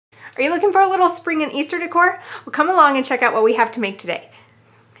Are you looking for a little spring and Easter decor? Well, come along and check out what we have to make today.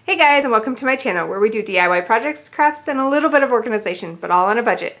 Hey guys, and welcome to my channel where we do DIY projects, crafts, and a little bit of organization, but all on a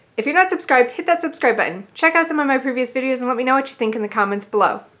budget. If you're not subscribed, hit that subscribe button. Check out some of my previous videos and let me know what you think in the comments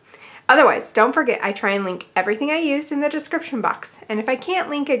below. Otherwise, don't forget I try and link everything I used in the description box. And if I can't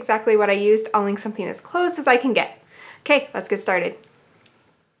link exactly what I used, I'll link something as close as I can get. Okay, let's get started.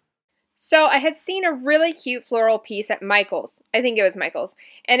 So I had seen a really cute floral piece at Michael's. I think it was Michael's.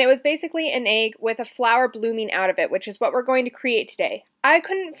 And it was basically an egg with a flower blooming out of it, which is what we're going to create today. I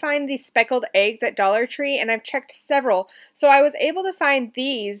couldn't find these speckled eggs at Dollar Tree, and I've checked several, so I was able to find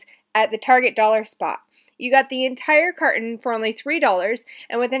these at the Target dollar spot. You got the entire carton for only $3,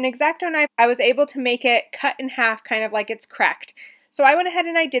 and with an X-Acto knife, I was able to make it cut in half, kind of like it's cracked. So I went ahead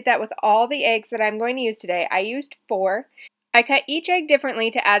and I did that with all the eggs that I'm going to use today. I used 4. I cut each egg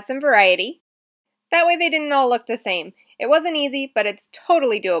differently to add some variety. That way they didn't all look the same. It wasn't easy, but it's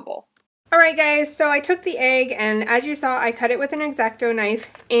totally doable. Alright guys, so I took the egg and as you saw, I cut it with an X-Acto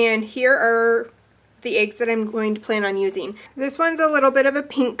knife, and here are the eggs that I'm going to plan on using. This one's a little bit of a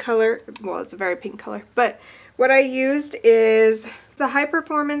pink color. Well, it's a very pink color, but what I used is the High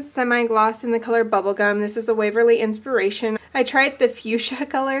Performance Semi-Gloss in the color Bubblegum. This is a Waverly inspiration. I tried the fuchsia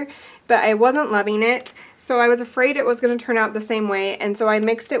color, but I wasn't loving it, so I was afraid it was going to turn out the same way, and so I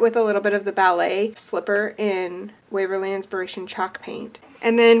mixed it with a little bit of the Ballet Slipper in Waverly Inspiration chalk paint.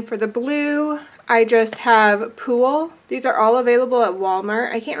 And then for the blue, I just have Pool. These are all available at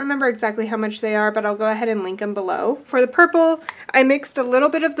Walmart. I can't remember exactly how much they are, but I'll go ahead and link them below. For the purple, I mixed a little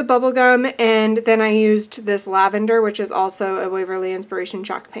bit of the Bubblegum, and then I used this Lavender, which is also a Waverly Inspiration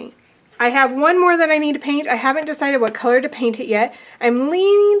chalk paint. I have one more that I need to paint. I haven't decided what color to paint it yet. I'm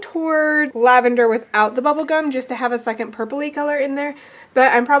leaning toward lavender without the bubblegum just to have a second purpley color in there,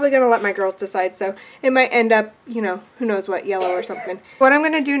 but I'm probably going to let my girls decide, so it might end up, you know, who knows what, yellow or something. What I'm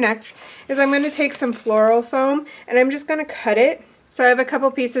going to do next is I'm going to take some floral foam and I'm just going to cut it. So I have a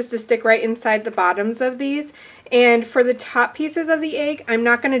couple pieces to stick right inside the bottoms of these, and for the top pieces of the egg, I'm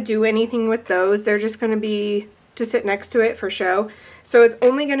not going to do anything with those. They're just going to be to sit next to it for show. So it's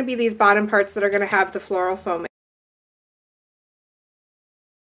only going to be these bottom parts that are going to have the floral foam.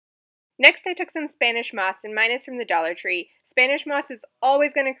 Next I took some Spanish moss, and mine is from the Dollar Tree. Spanish moss is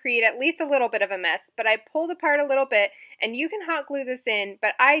always going to create at least a little bit of a mess, but I pulled apart a little bit, and you can hot glue this in,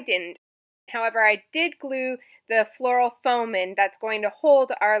 but I didn't. However, I did glue the floral foam in that's going to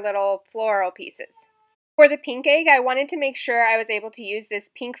hold our little floral pieces. For the pink egg, I wanted to make sure I was able to use this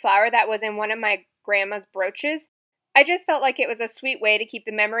pink flower that was in one of my grandma's brooches. I just felt like it was a sweet way to keep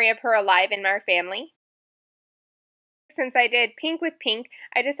the memory of her alive in our family. Since I did pink with pink,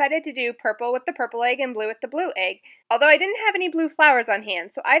 I decided to do purple with the purple egg and blue with the blue egg. Although I didn't have any blue flowers on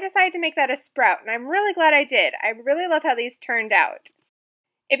hand, so I decided to make that a sprout, and I'm really glad I did. I really love how these turned out.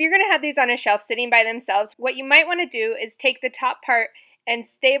 If you're going to have these on a shelf sitting by themselves, what you might want to do is take the top part and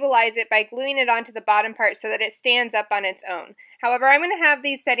stabilize it by gluing it onto the bottom part so that it stands up on its own. However, I'm going to have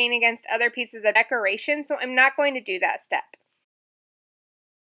these setting against other pieces of decoration, so I'm not going to do that step.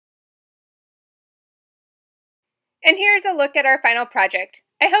 And here's a look at our final project.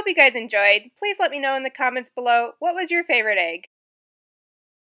 I hope you guys enjoyed. Please let me know in the comments below, what was your favorite egg?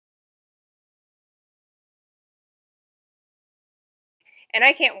 And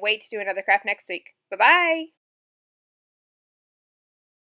I can't wait to do another craft next week. Bye-bye!